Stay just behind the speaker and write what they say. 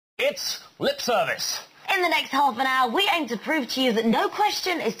It's lip service. In the next half an hour, we aim to prove to you that no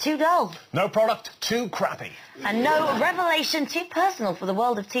question is too dull. No product too crappy. And no revelation too personal for the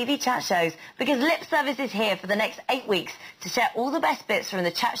world of TV chat shows, because Lip Service is here for the next 8 weeks to share all the best bits from the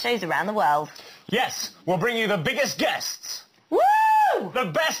chat shows around the world. Yes, we'll bring you the biggest guests. Woo! The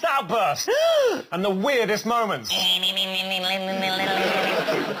best outbursts. And the weirdest moments.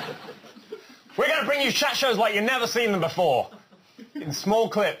 We're going to bring you chat shows like you've never seen them before. In small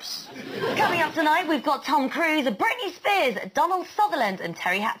clips. Coming up tonight, we've got Tom Cruise, Britney Spears, Donald Sutherland and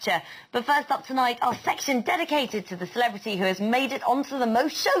Terry Hatcher. But first up tonight, our section dedicated to the celebrity who has made it onto the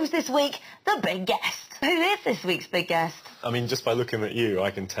most shows this week, the big guest. Who is this week's big guest? I mean, just by looking at you,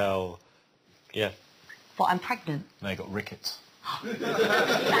 I can tell, yeah. What, I'm pregnant? No, you got rickets. That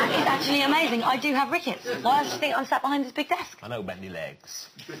is actually amazing. I do have rickets. Why else do you think I'm sat behind this big desk? I know, bendy legs.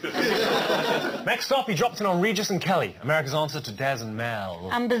 Next up, he dropped in on Regis and Kelly, America's answer to Des and Mel.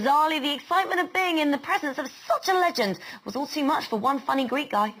 And bizarrely, the excitement of being in the presence of such a legend was all too much for one funny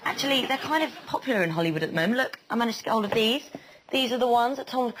Greek guy. Actually, they're kind of popular in Hollywood at the moment. Look, I managed to get hold of these. These are the ones that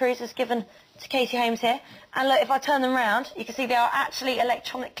Tom Cruise has given to Katie Holmes here. And look, if I turn them round, you can see they are actually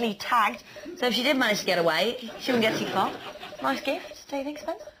electronically tagged. So if she did manage to get away, she wouldn't get too far. Nice gift, do you think,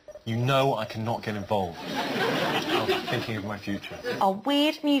 Spence? You know I cannot get involved. I was thinking of my future. Our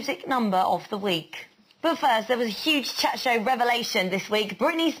weird music number of the week. But first, there was a huge chat show revelation this week.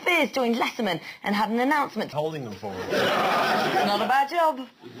 Britney Spears joined Letterman and had an announcement. Holding them for her. Not a bad job.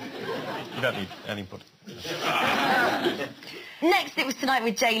 You don't need anybody. Next, it was Tonight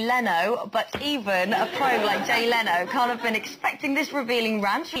with Jay Leno, but even a pro like Jay Leno can't have been expecting this revealing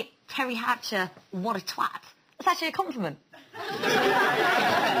rant. Terry Hatcher, what a twat. That's actually a compliment.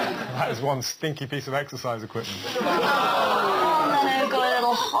 That is one stinky piece of exercise equipment. Oh, Leno got a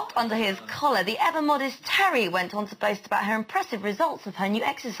little hot under his collar. The ever-modest Terry went on to boast about her impressive results of her new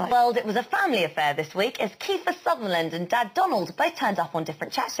exercise. Well, it was a family affair this week as Kiefer Sutherland and Dad Donald both turned up on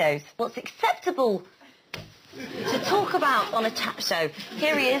different chat shows. What's acceptable to talk about on a chat show?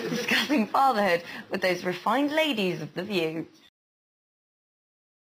 Here he is discussing fatherhood with those refined ladies of The View.